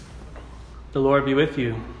The Lord be with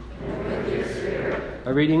you. And with your spirit.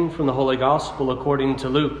 A reading from the Holy Gospel according to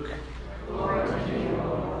Luke. Glory to you,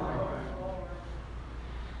 O Lord.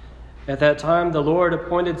 At that time the Lord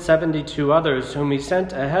appointed 72 others, whom he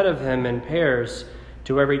sent ahead of him in pairs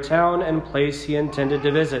to every town and place he intended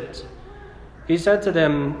to visit. He said to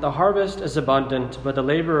them, "The harvest is abundant, but the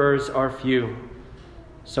laborers are few.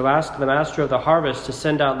 So ask the master of the harvest to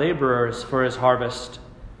send out laborers for his harvest.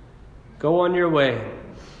 Go on your way.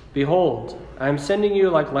 Behold, I am sending you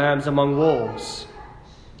like lambs among wolves.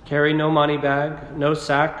 Carry no money bag, no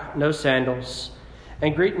sack, no sandals,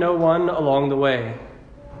 and greet no one along the way.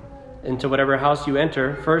 Into whatever house you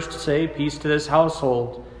enter, first say, 'Peace to this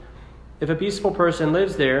household.' If a peaceful person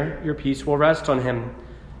lives there, your peace will rest on him.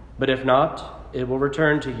 But if not, it will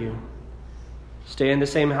return to you. Stay in the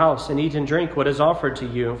same house and eat and drink what is offered to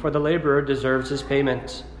you, for the laborer deserves his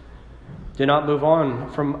payment. Do not move on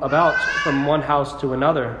from one house to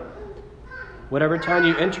another. Whatever town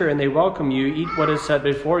you enter and they welcome you, eat what is set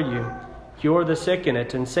before you. Cure the sick in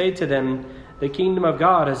it, and say to them, 'The kingdom of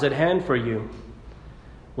God is at hand for you.'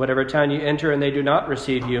 Whatever town you enter and they do not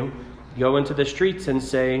receive you, go into the streets and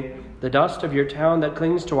say, 'The dust of your town that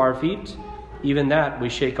clings to our feet, even that we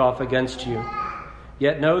shake off against you.'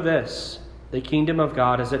 Yet know this, the kingdom of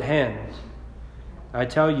God is at hand. I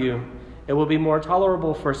tell you, it will be more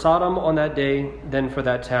tolerable for Sodom on that day than for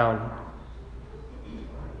that town."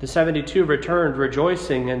 The 72 returned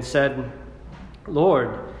rejoicing and said, "Lord,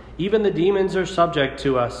 even the demons are subject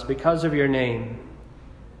to us because of your name."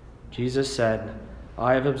 Jesus said,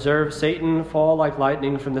 "I have observed Satan fall like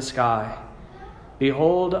lightning from the sky.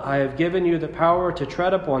 Behold, I have given you the power to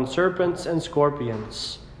tread upon serpents and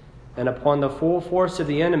scorpions, and upon the full force of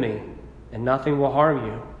the enemy, and nothing will harm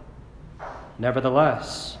you.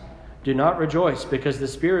 Nevertheless, do not rejoice because the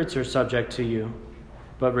spirits are subject to you,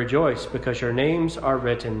 but rejoice because your names are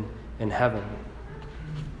written in heaven."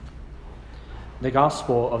 The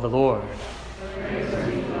Gospel of the Lord. Praise to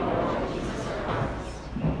you, Lord Jesus Christ.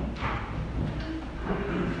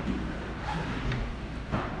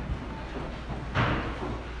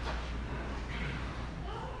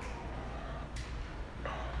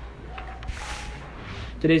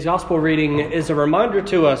 Today's Gospel reading is a reminder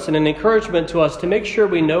to us and an encouragement to us to make sure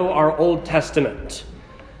we know our Old Testament.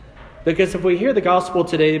 Because if we hear the Gospel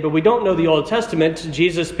today, but we don't know the Old Testament,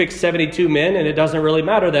 Jesus picked 72 men, and it doesn't really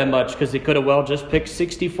matter that much, because he could have well just picked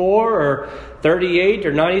 64 or 38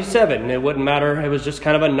 or 97. It wouldn't matter. It was just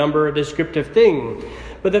kind of a number, a descriptive thing.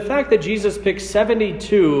 But the fact that Jesus picked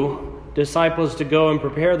 72 disciples to go and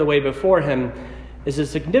prepare the way before him is a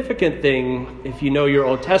significant thing if you know your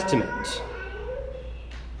Old Testament.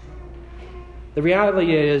 The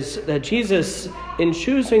reality is that Jesus, in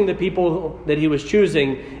choosing the people that he was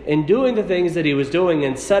choosing, in doing the things that he was doing,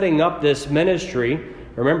 and setting up this ministry,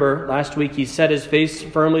 remember, last week he set his face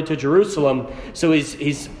firmly to Jerusalem, so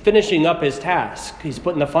he's finishing up his task. He's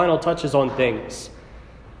putting the final touches on things.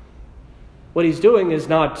 What he's doing is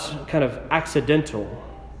not kind of accidental.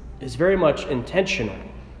 It's very much intentional.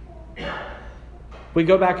 We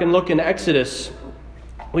go back and look in Exodus,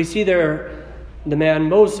 we see there the man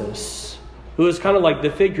Moses, who is kind of like the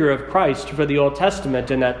figure of Christ for the Old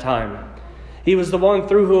Testament in that time. He was the one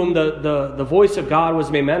through whom the voice of God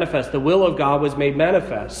was made manifest, the will of God was made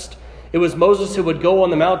manifest. It was Moses who would go on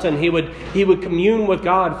the mountain, he would commune with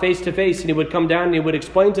God face to face, and he would come down and he would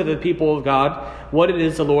explain to the people of God what it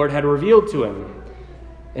is the Lord had revealed to him.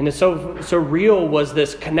 And so real was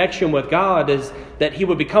this connection with God is that he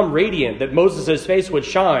would become radiant, that Moses' face would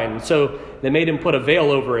shine. So they made him put a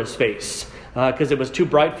veil over his face, because it was too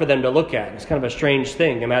bright for them to look at. It's kind of a strange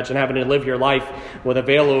thing. Imagine having to live your life with a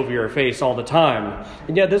veil over your face all the time.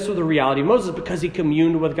 And yet this was the reality of Moses because he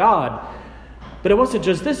communed with God. But it wasn't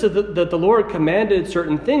just this, that the Lord commanded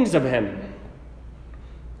certain things of him.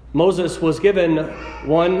 Moses was given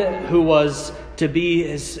one who was to be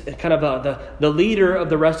his kind of the leader of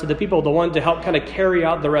the rest of the people, the one to help kind of carry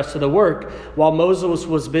out the rest of the work, while Moses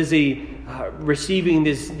was busy receiving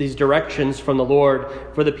these directions from the Lord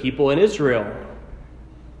for the people in Israel.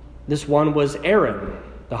 This one was Aaron,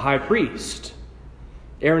 the high priest.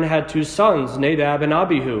 Aaron had two sons, Nadab and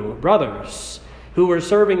Abihu, brothers, who were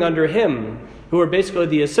serving under him, who were basically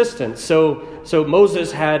the assistants. So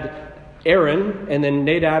Moses had Aaron and then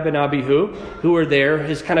Nadab and Abihu, who were there,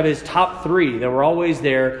 his top three. They were always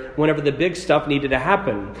there whenever the big stuff needed to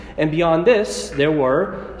happen. And beyond this, there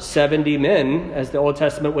were 70 men, as the Old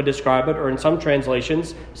Testament would describe it, or in some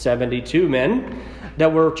translations, 72 men,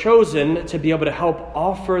 that were chosen to be able to help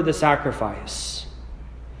offer the sacrifice.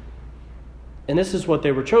 And this is what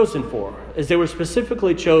they were chosen for, is they were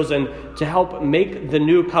specifically chosen to help make the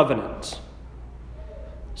new covenant.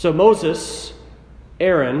 So Moses,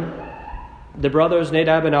 Aaron, the brothers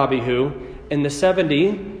Nadab and Abihu, and the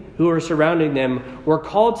 70 who were surrounding them were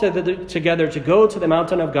called together to go to the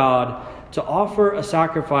mountain of God to offer a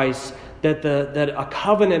sacrifice that a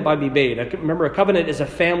covenant might be made. Remember, a covenant is a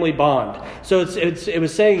family bond. So it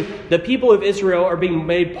was saying the people of Israel are being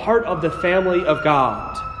made part of the family of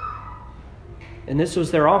God. And this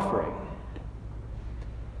was their offering.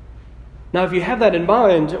 Now, if you have that in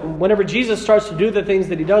mind, whenever Jesus starts to do the things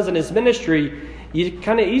that he does in his ministry, you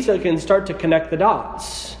kind of easily can start to connect the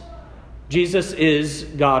dots. Jesus is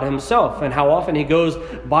God himself, and how often he goes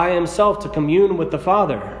by himself to commune with the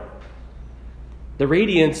Father. The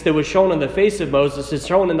radiance that was shown on the face of Moses is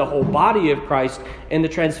shown in the whole body of Christ in the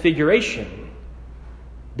transfiguration.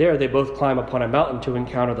 There they both climb upon a mountain to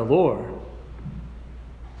encounter the Lord.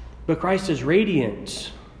 But Christ is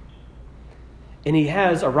radiant, and he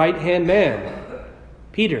has a right-hand man,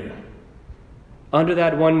 Peter. Under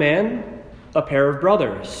that one man, a pair of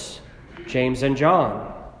brothers, James and John.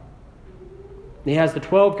 He has the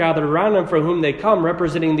 12 gathered around him, from whom they come,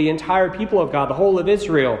 representing the entire people of God. The whole of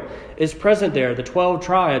Israel is present there, the 12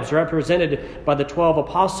 tribes represented by the 12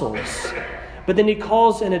 apostles. But then he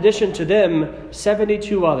calls, in addition to them,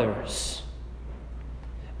 72 others.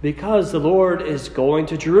 Because the Lord is going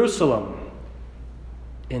to Jerusalem.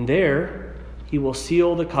 And there he will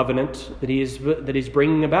seal the covenant that he's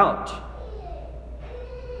bringing about.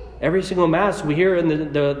 Every single Mass we hear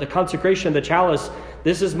in the consecration of the chalice,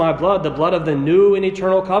 "This is my blood, the blood of the new and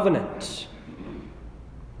eternal covenant."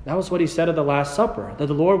 That was what he said at the Last Supper, that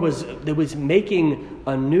the Lord was making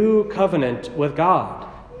a new covenant with God.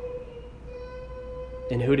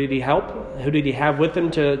 And who did he help? Who did he have with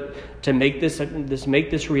him to make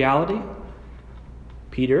this reality?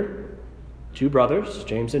 Peter, 2 brothers,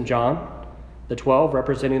 James and John, the 12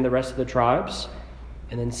 representing the rest of the tribes,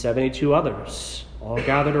 and then 72 others, all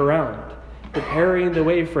gathered around, preparing the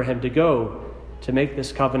way for him to go to make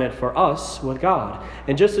this covenant for us with God.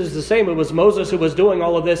 And just as the same, it was Moses who was doing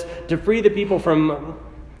all of this to free the people from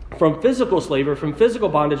physical slavery, from physical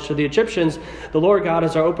bondage to the Egyptians. The Lord God,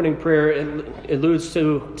 as our opening prayer alludes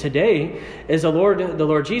to today, is the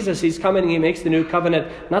Lord Jesus. He's coming and he makes the new covenant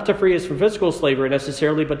not to free us from physical slavery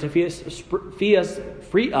necessarily, but to free us,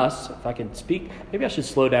 if I can speak. Maybe I should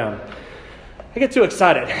slow down. I get too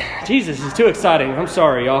excited. Jesus is too exciting. I'm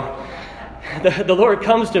sorry, y'all. The Lord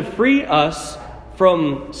comes to free us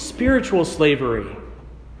from spiritual slavery,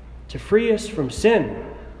 to free us from sin.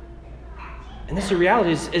 And this is the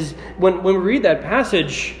reality is when we read that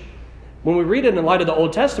passage, when we read it in light of the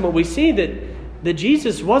Old Testament, we see that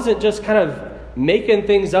Jesus wasn't just kind of making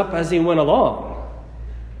things up as he went along.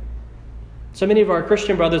 So many of our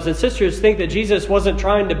Christian brothers and sisters think that Jesus wasn't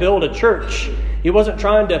trying to build a church. He wasn't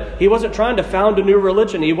trying to found a new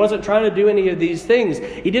religion. He wasn't trying to do any of these things.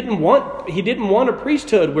 He didn't want a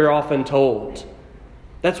priesthood, we're often told.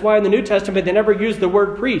 That's why in the New Testament they never use the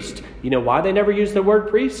word priest. You know why they never use the word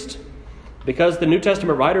priest? Because the New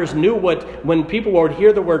Testament writers knew when people would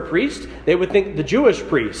hear the word priest, they would think the Jewish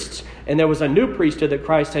priests. And there was a new priesthood that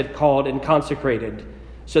Christ had called and consecrated.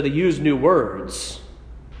 So they used new words.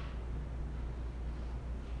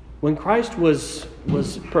 When Christ was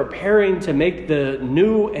preparing to make the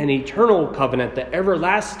new and eternal covenant, the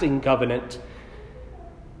everlasting covenant,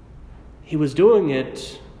 he was doing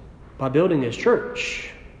it by building his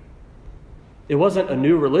church. It wasn't a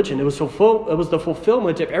new religion. It was the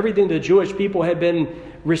fulfillment of everything the Jewish people had been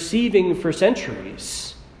receiving for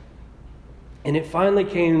centuries. And it finally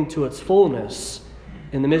came to its fullness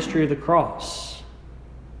in the mystery of the cross,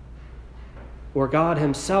 where God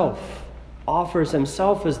himself offers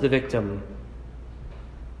himself as the victim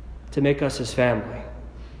to make us his family.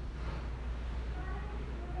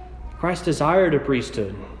 Christ desired a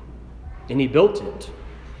priesthood, and he built it.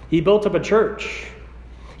 He built up a church.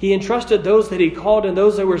 He entrusted those that he called and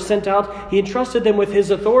those that were sent out, he entrusted them with his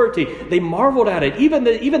authority. They marveled at it. Even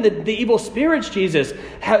the evil spirits, Jesus,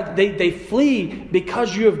 they flee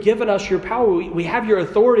because you have given us your power. We have your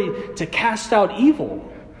authority to cast out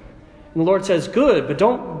evil. And the Lord says, good, but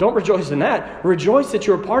don't rejoice in that. Rejoice that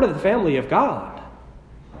you're a part of the family of God.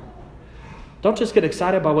 Don't just get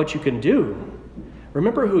excited by what you can do.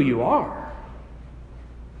 Remember who you are.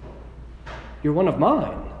 You're one of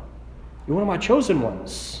mine. You're one of my chosen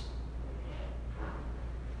ones.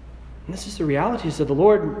 And this is the reality, is that the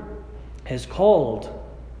Lord has called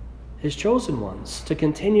his chosen ones to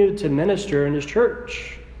continue to minister in his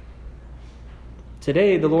church.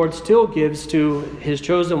 Today, the Lord still gives to his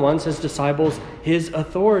chosen ones, his disciples, his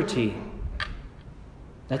authority.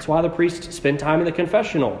 That's why the priests spend time in the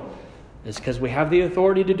confessional. is because we have the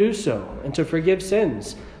authority to do so and to forgive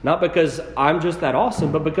sins. Not because I'm just that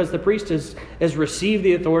awesome, but because the priest has received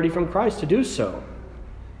the authority from Christ to do so.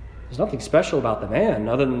 There's nothing special about the man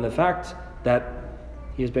other than the fact that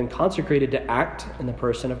he has been consecrated to act in the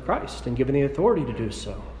person of Christ and given the authority to do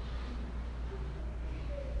so.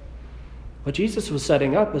 What Jesus was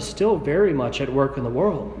setting up is still very much at work in the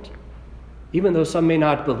world. Even though some may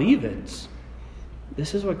not believe it,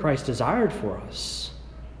 this is what Christ desired for us.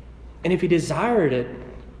 And if he desired it,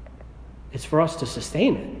 it's for us to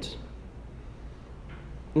sustain it.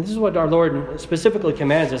 And this is what our Lord specifically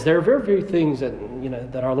commands us. There are very few things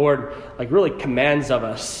that our Lord really commands of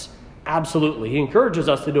us. Absolutely. He encourages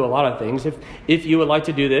us to do a lot of things. If you would like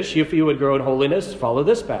to do this, if you would grow in holiness, follow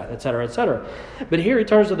this path, etc., etc. But here he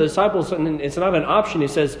turns to the disciples, and it's not an option. He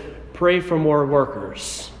says, pray for more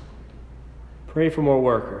workers. Pray for more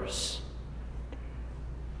workers.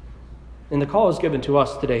 And the call is given to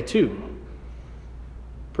us today too.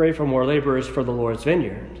 Pray for more laborers for the Lord's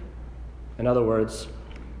vineyard. In other words,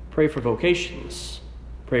 pray for vocations.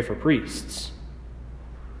 Pray for priests.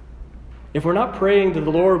 If we're not praying that the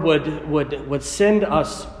Lord would send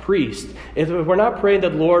us priests, if we're not praying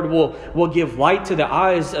that the Lord will give light to the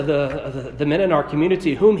eyes of the men in our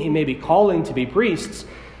community whom he may be calling to be priests,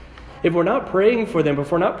 if we're not praying for them, if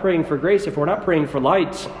we're not praying for grace, if we're not praying for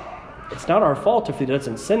light, it's not our fault if he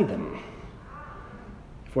doesn't send them.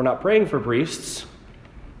 If we're not praying for priests,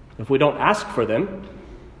 if we don't ask for them,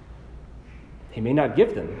 he may not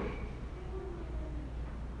give them.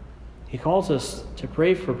 He calls us to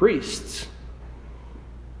pray for priests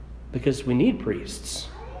because we need priests.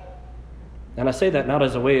 And I say that not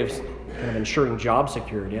as a way of kind of ensuring job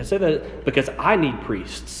security. I say that because I need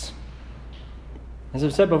priests. As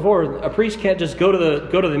I've said before, a priest can't just go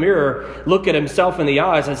to the mirror, look at himself in the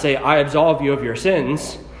eyes and say, I absolve you of your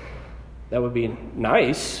sins. That would be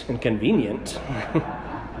nice and convenient.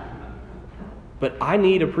 But I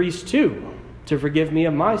need a priest too to forgive me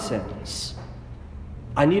of my sins.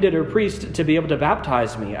 I needed a priest to be able to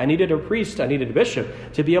baptize me. I needed a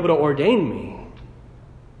bishop to be able to ordain me.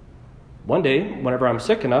 One day, whenever I'm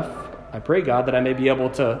sick enough, I pray God that I may be able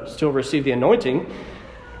to still receive the anointing.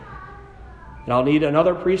 And I'll need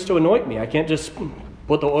another priest to anoint me. I can't just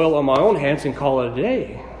put the oil on my own hands and call it a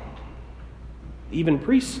day. Even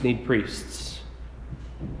priests need priests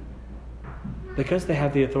because they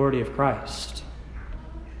have the authority of Christ.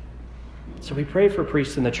 So we pray for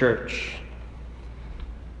priests in the church.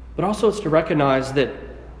 But also it's to recognize that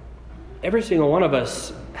every single one of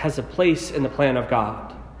us has a place in the plan of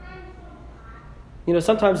God.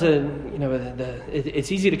 Sometimes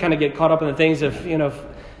it's easy to kind of get caught up in the things of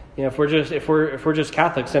if we're just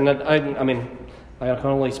Catholics, and I mean I can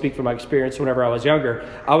only speak from my experience. Whenever I was younger,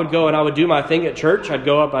 I would go and I would do my thing at church. I'd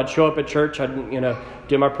show up at church. I'd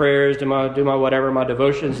do my prayers, do my whatever, my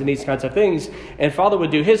devotions and these kinds of things. And Father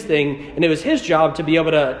would do his thing, and it was his job to be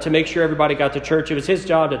able to make sure everybody got to church. It was his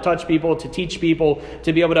job to touch people, to teach people,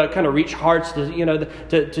 to be able to kind of reach hearts,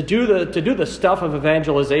 to do the stuff of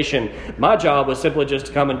evangelization. My job was simply just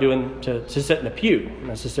to come and to sit in the pew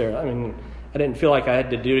necessarily. I mean, I didn't feel like I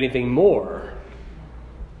had to do anything more.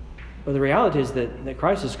 But the reality is that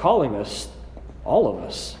Christ is calling us, all of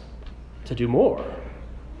us, to do more.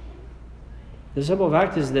 The simple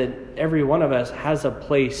fact is that every one of us has a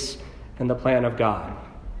place in the plan of God.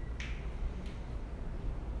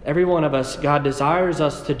 Every one of us, God desires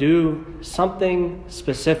us to do something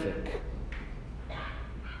specific.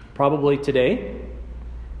 Probably today,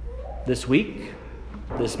 this week,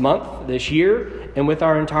 this month, this year, and with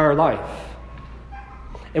our entire life.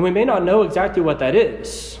 And we may not know exactly what that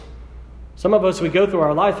is. Some of us, we go through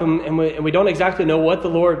our life and we don't exactly know what the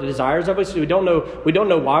Lord desires of us. We don't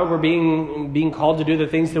know why we're being called to do the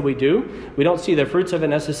things that we do. We don't see the fruits of it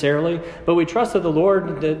necessarily. But we trust that the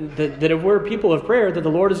Lord, that if we're people of prayer, that the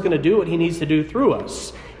Lord is going to do what he needs to do through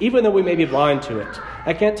us, even though we may be blind to it.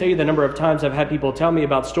 I can't tell you the number of times I've had people tell me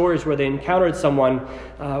about stories where they encountered someone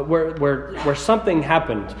where something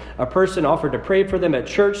happened. A person offered to pray for them at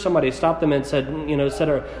church. Somebody stopped them and said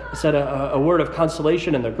a word of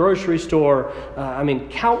consolation in the grocery store.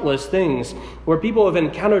 Countless things where people have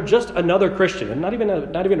encountered just another Christian, and not even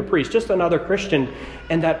a priest, just another Christian,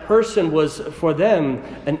 and that person was for them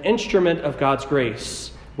an instrument of God's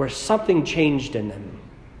grace, where something changed in them.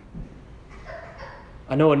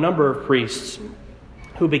 I know a number of priests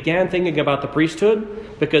who began thinking about the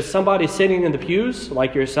priesthood because somebody sitting in the pews,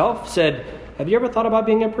 like yourself, said, "Have you ever thought about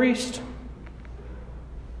being a priest?"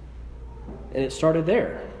 And it started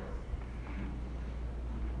there.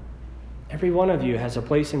 Every one of you has a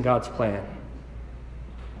place in God's plan.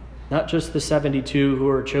 Not just the 72 who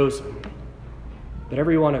are chosen, but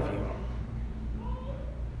every one of you.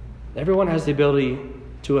 Everyone has the ability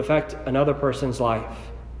to affect another person's life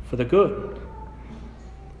for the good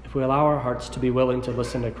if we allow our hearts to be willing to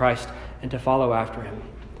listen to Christ and to follow after him.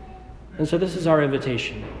 And so this is our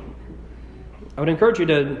invitation. I would encourage you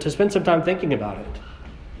to spend some time thinking about it.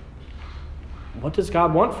 What does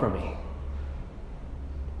God want from me?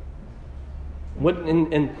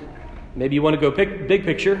 And maybe you want to go big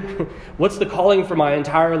picture. What's the calling for my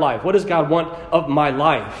entire life? What does God want of my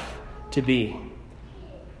life to be?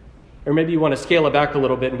 Or maybe you want to scale it back a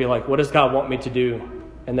little bit and be like, what does God want me to do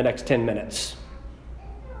in the next 10 minutes?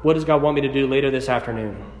 What does God want me to do later this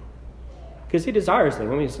afternoon? Because he desires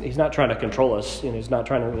them. I mean, he's not trying to control us. He's not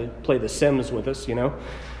trying to play The Sims with us,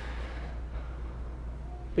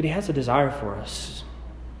 But he has a desire for us.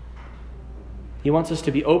 He wants us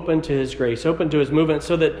to be open to his grace, open to his movement,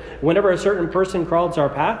 so that whenever a certain person crosses our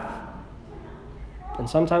path, and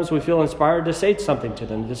sometimes we feel inspired to say something to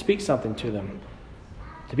them, to speak something to them,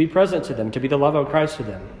 to be present to them, to be the love of Christ to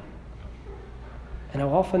them. And how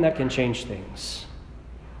often that can change things.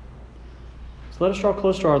 So let us draw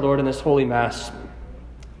close to our Lord in this holy Mass.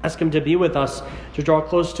 Ask him to be with us, to draw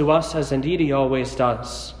close to us as indeed he always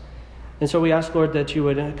does. And so we ask, Lord, that you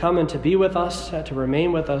would come and to be with us, to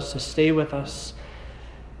remain with us, to stay with us,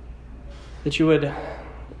 that you would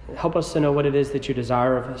help us to know what it is that you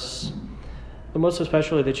desire of us, but most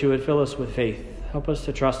especially that you would fill us with faith. Help us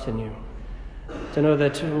to trust in you, to know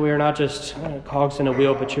that we are not just cogs in a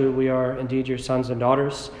wheel, but we are indeed your sons and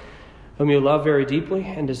daughters, whom you love very deeply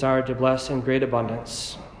and desire to bless in great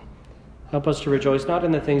abundance. Help us to rejoice not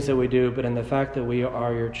in the things that we do, but in the fact that we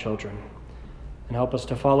are your children. And help us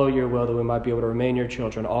to follow your will, that we might be able to remain your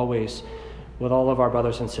children always with all of our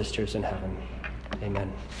brothers and sisters in heaven.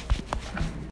 Amen.